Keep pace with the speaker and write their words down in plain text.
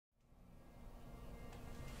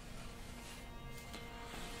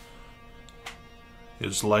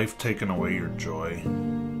Is life taking away your joy?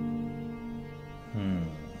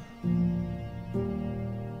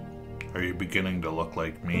 Are you beginning to look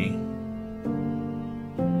like me?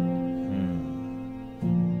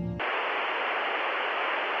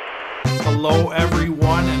 Hello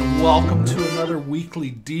everyone, and welcome to another weekly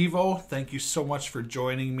Devo. Thank you so much for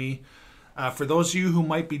joining me. For those of you who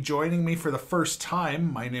might be joining me for the first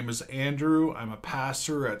time, my name is Andrew. I'm a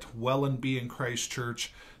pastor at Well and Be in Christ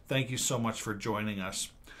Church. Thank you so much for joining us.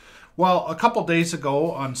 Well, a couple days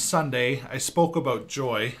ago on Sunday, I spoke about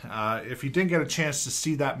joy. If you didn't get a chance to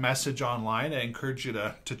see that message online, I encourage you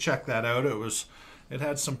to check that out. It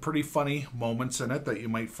had some pretty funny moments in it that you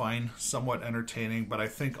might find somewhat entertaining, but I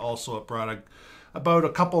think also it brought about a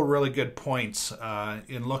couple really good points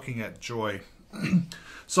in looking at joy.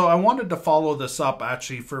 So I wanted to follow this up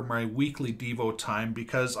actually for my weekly Devo time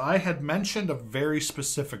because I had mentioned a very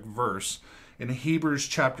specific verse in Hebrews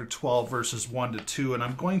chapter 12 verses 1 to 2, and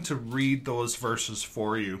I'm going to read those verses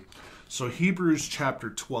for you. So Hebrews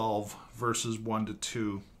chapter 12 verses 1 to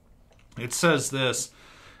 2. It says this.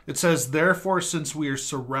 It says, "Therefore, since we are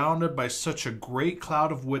surrounded by such a great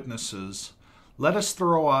cloud of witnesses, let us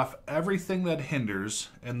throw off everything that hinders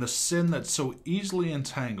and the sin that so easily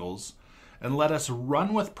entangles, and let us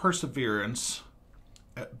run with perseverance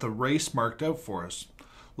at the race marked out for us.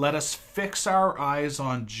 Let us fix our eyes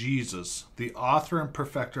on Jesus, the author and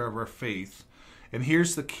perfecter of our faith." And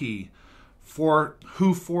here's the key.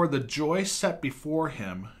 Who for the joy set before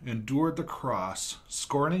him endured the cross,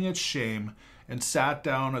 scorning its shame, and sat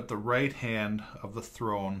down at the right hand of the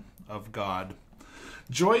throne of God.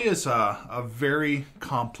 Joy is a very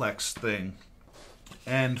complex thing.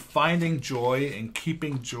 And finding joy and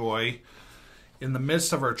keeping joy in the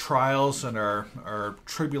midst of our trials and our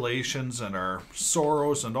tribulations and our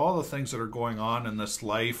sorrows and all the things that are going on in this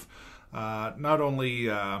life, not only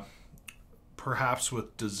perhaps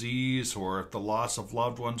with disease or the loss of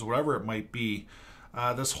loved ones, whatever it might be,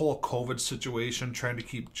 this whole COVID situation, trying to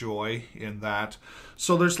keep joy in that.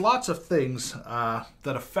 So there's lots of things that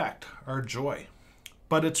affect our joy.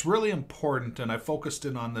 But it's really important, and I focused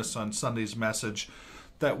in on this on Sunday's message,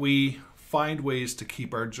 that we find ways to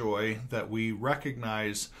keep our joy, that we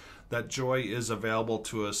recognize that joy is available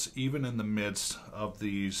to us even in the midst of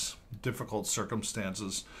these difficult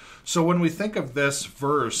circumstances. So when we think of this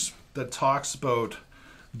verse that talks about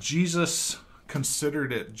Jesus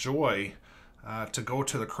considered it joy to go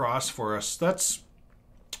to the cross for us, that's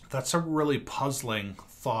a really puzzling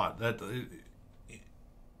thought. That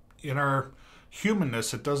in our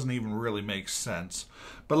humanness, it doesn't even really make sense.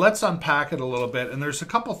 But let's unpack it a little bit. And there's a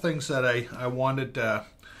couple things that I wanted to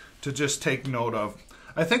just take note of.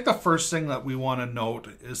 I think the first thing that we want to note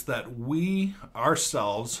is that we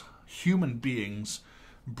ourselves, human beings,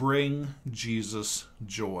 bring Jesus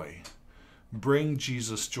joy. Bring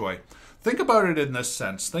Jesus joy. Think about it in this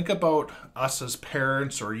sense. Think about us as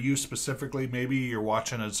parents, or you specifically. Maybe you're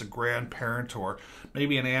watching as a grandparent, or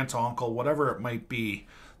maybe an aunt, uncle, whatever it might be.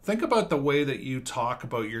 Think about the way that you talk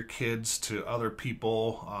about your kids to other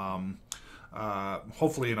people,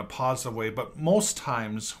 hopefully in a positive way, but most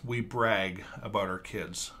times we brag about our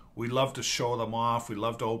kids. We love to show them off. We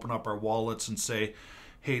love to open up our wallets and say,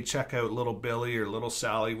 hey, check out little Billy or little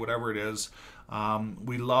Sally, whatever it is.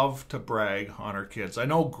 We love to brag on our kids. I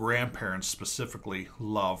know grandparents specifically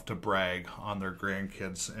love to brag on their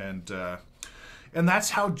grandkids, and that's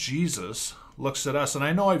how Jesus looks at us. And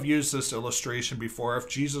I know I've used this illustration before. If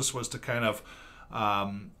Jesus was to kind of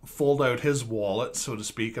fold out his wallet, so to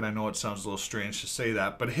speak, and I know it sounds a little strange to say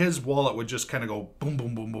that, but his wallet would just kind of go boom,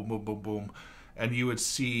 boom, boom, boom, boom, boom, boom, and you would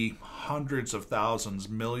see hundreds of thousands,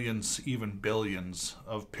 millions, even billions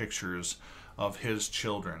of pictures of his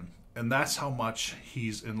children. And that's how much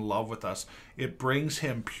he's in love with us. It brings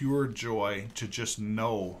him pure joy to just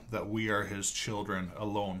know that we are his children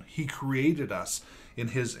alone. He created us in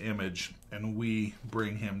his image, and we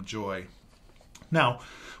bring him joy. Now,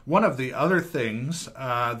 one of the other things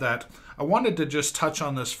that I wanted to just touch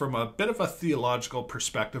on this from a bit of a theological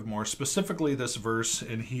perspective, more specifically this verse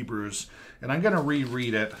in Hebrews, and I'm going to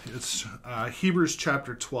reread it. It's Hebrews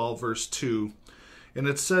chapter 12, verse 2. And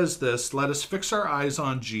it says this, "Let us fix our eyes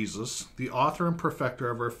on Jesus, the author and perfecter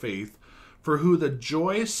of our faith, for who the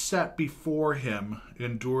joy set before him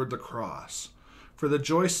endured the cross." For the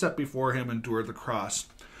joy set before him endured the cross.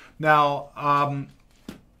 Now,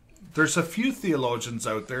 there's a few theologians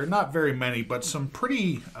out there, not very many, but some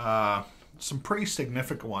pretty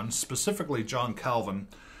significant ones, specifically John Calvin,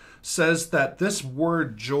 says that this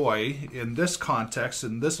word joy in this context,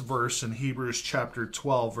 in this verse in Hebrews chapter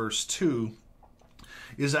 12, verse 2,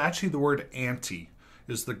 is actually the word anti.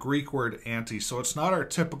 is the Greek word anti. So it's not our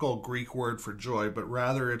typical Greek word for joy, but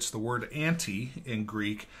rather it's the word anti in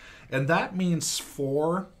Greek. And that means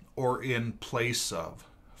for or in place of.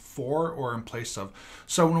 For or in place of.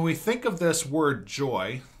 So when we think of this word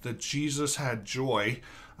joy, that Jesus had joy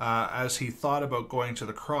as he thought about going to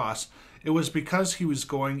the cross, it was because he was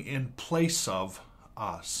going in place of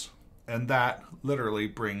us. And that literally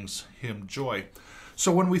brings him joy.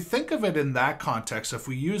 So when we think of it in that context, if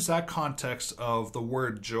we use that context of the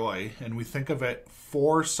word joy and we think of it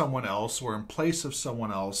for someone else or in place of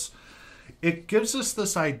someone else, it gives us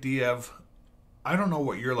this idea of, I don't know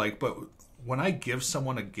what you're like, but when I give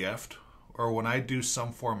someone a gift or when I do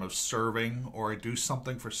some form of serving or I do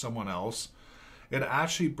something for someone else, it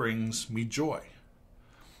actually brings me joy.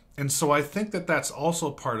 And so I think that that's also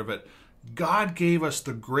part of it. God gave us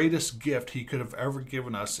the greatest gift he could have ever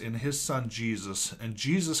given us in his son Jesus, and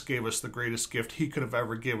Jesus gave us the greatest gift he could have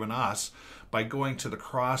ever given us by going to the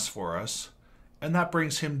cross for us, and that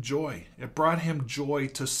brings him joy. It brought him joy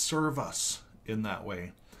to serve us in that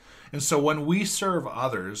way. And so when we serve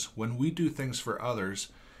others, when we do things for others,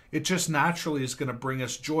 it just naturally is going to bring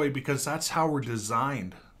us joy because that's how we're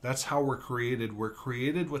designed. That's how we're created. We're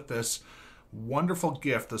created with this wonderful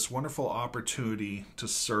gift, this wonderful opportunity to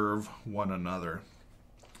serve one another.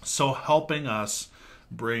 So helping us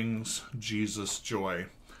brings Jesus joy.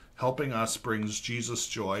 Helping us brings Jesus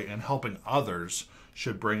joy, and helping others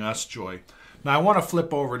should bring us joy. Now I want to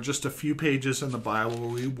flip over just a few pages in the Bible.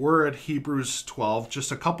 We were at Hebrews 12.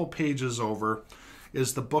 Just a couple pages over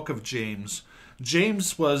is the book of James.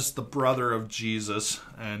 James was the brother of Jesus,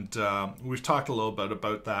 and we've talked a little bit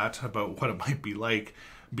about that, about what it might be like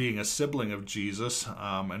being a sibling of Jesus,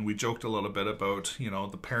 and we joked a little bit about,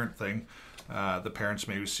 the parent thing. The parents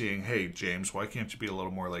maybe seeing, hey, James, why can't you be a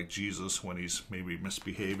little more like Jesus when he's maybe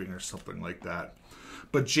misbehaving or something like that?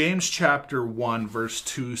 But James chapter 1 verse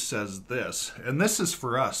 2 says this, and this is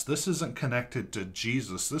for us. This isn't connected to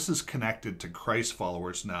Jesus. This is connected to Christ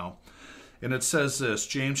followers now. And it says this,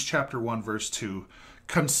 James chapter 1 verse 2,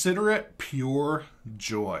 consider it pure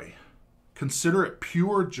joy. Consider it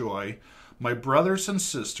pure joy, my brothers and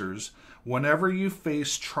sisters, whenever you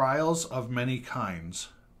face trials of many kinds,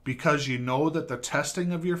 because you know that the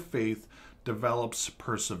testing of your faith develops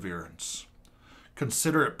perseverance.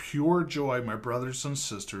 Consider it pure joy, my brothers and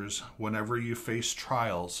sisters, whenever you face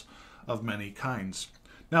trials of many kinds.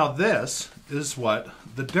 Now this is what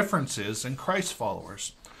the difference is in Christ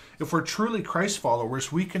followers. If we're truly Christ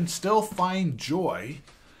followers, we can still find joy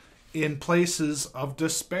in places of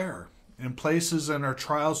despair, in places in our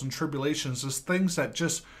trials and tribulations, as things that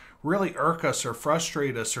just really irk us or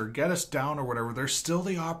frustrate us or get us down or whatever. There's still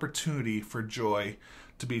the opportunity for joy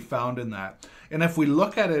to be found in that. And if we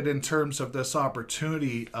look at it in terms of this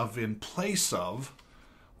opportunity of in place of,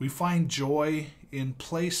 we find joy in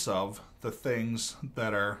place of the things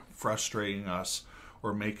that are frustrating us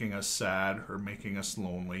or making us sad or making us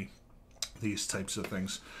lonely, these types of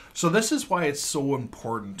things. So this is why it's so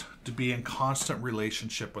important to be in constant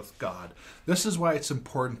relationship with God. This is why it's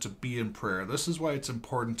important to be in prayer. This is why it's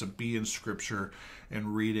important to be in Scripture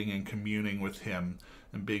and reading and communing with Him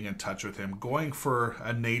and being in touch with Him, going for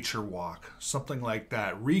a nature walk, something like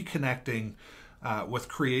that, reconnecting with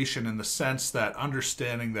creation in the sense that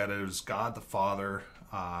understanding that it is God the Father,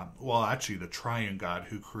 actually the triune God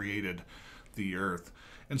who created the earth.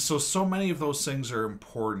 And so many of those things are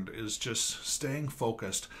important, is just staying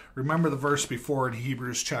focused. Remember the verse before in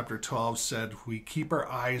Hebrews chapter 12 said, we keep our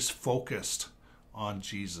eyes focused on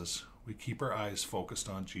Jesus. We keep our eyes focused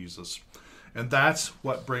on Jesus. And that's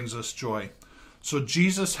what brings us joy. So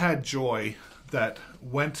Jesus had joy that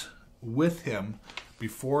went with him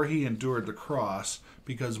before he endured the cross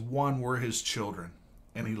because, one, we're his children.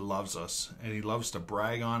 And he loves us, and he loves to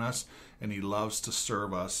brag on us, and he loves to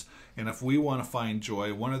serve us. And if we want to find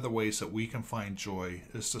joy, one of the ways that we can find joy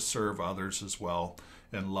is to serve others as well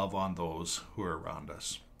and love on those who are around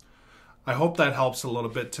us. I hope that helps a little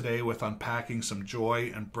bit today with unpacking some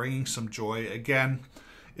joy and bringing some joy. Again,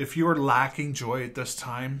 if you are lacking joy at this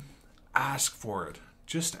time, ask for it.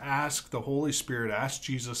 Just ask the Holy Spirit, ask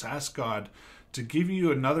Jesus, ask God to give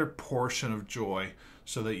you another portion of joy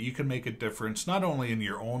so that you can make a difference, not only in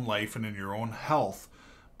your own life and in your own health,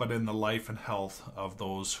 but in the life and health of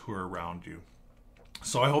those who are around you.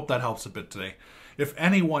 So I hope that helps a bit today. If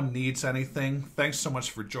anyone needs anything, thanks so much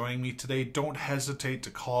for joining me today. Don't hesitate to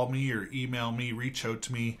call me or email me, reach out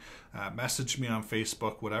to me, message me on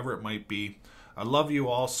Facebook, whatever it might be. I love you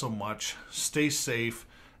all so much. Stay safe,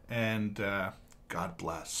 and God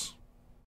bless.